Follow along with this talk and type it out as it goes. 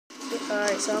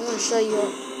Alright, so I'm going to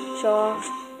show off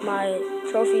my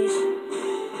trophies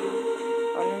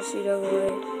on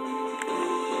NCAA.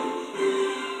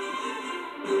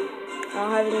 I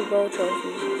don't have any gold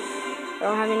trophies. I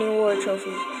don't have any award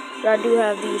trophies, but I do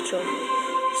have these trophies.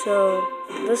 So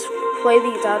let's play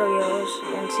these auto yellows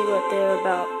and see what they're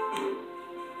about.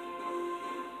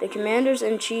 The Commanders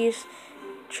and Chiefs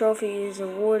trophy is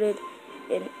awarded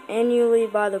annually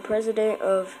by the President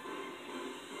of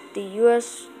the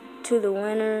U.S. to the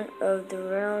winner of the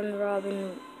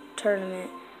round-robin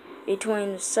tournament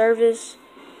between the service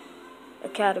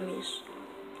academies.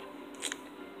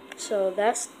 So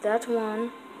that's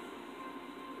one.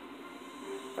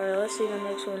 Alright, let's see the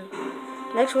next one.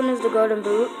 Next one is the Golden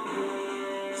Boot.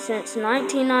 Since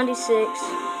 1996,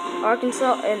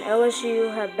 Arkansas and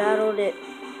LSU have battled it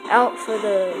out for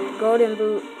the Golden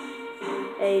Boot,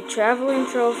 a traveling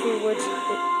trophy which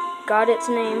got its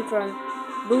name from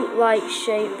boot-like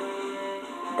shape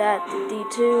that the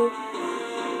two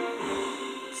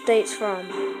states from.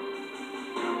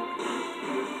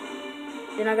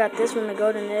 Then I got this one, the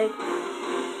Golden Egg.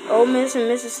 Ole Miss and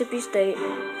Mississippi State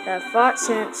have fought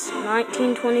since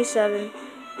 1927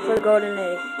 for the Golden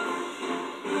Egg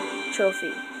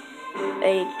trophy,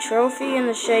 a trophy in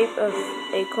the shape of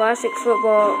a classic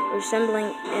football resembling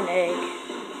an egg.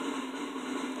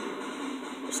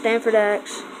 Standford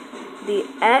Axe. The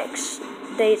axe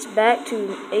dates back to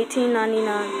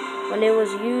 1899 when it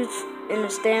was used in the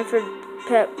Standford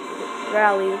pep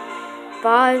rally.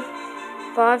 Five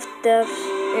deaths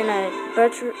in a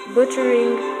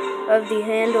butchering of the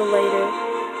handle later.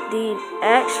 The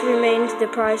axe remains the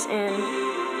prize in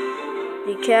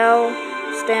the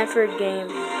Cal-Stanford game.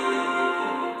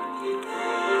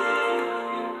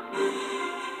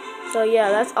 So yeah,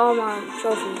 that's all my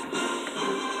trophies.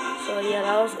 So yeah,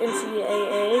 that was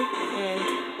NCAA, and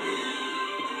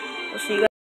we'll see you guys.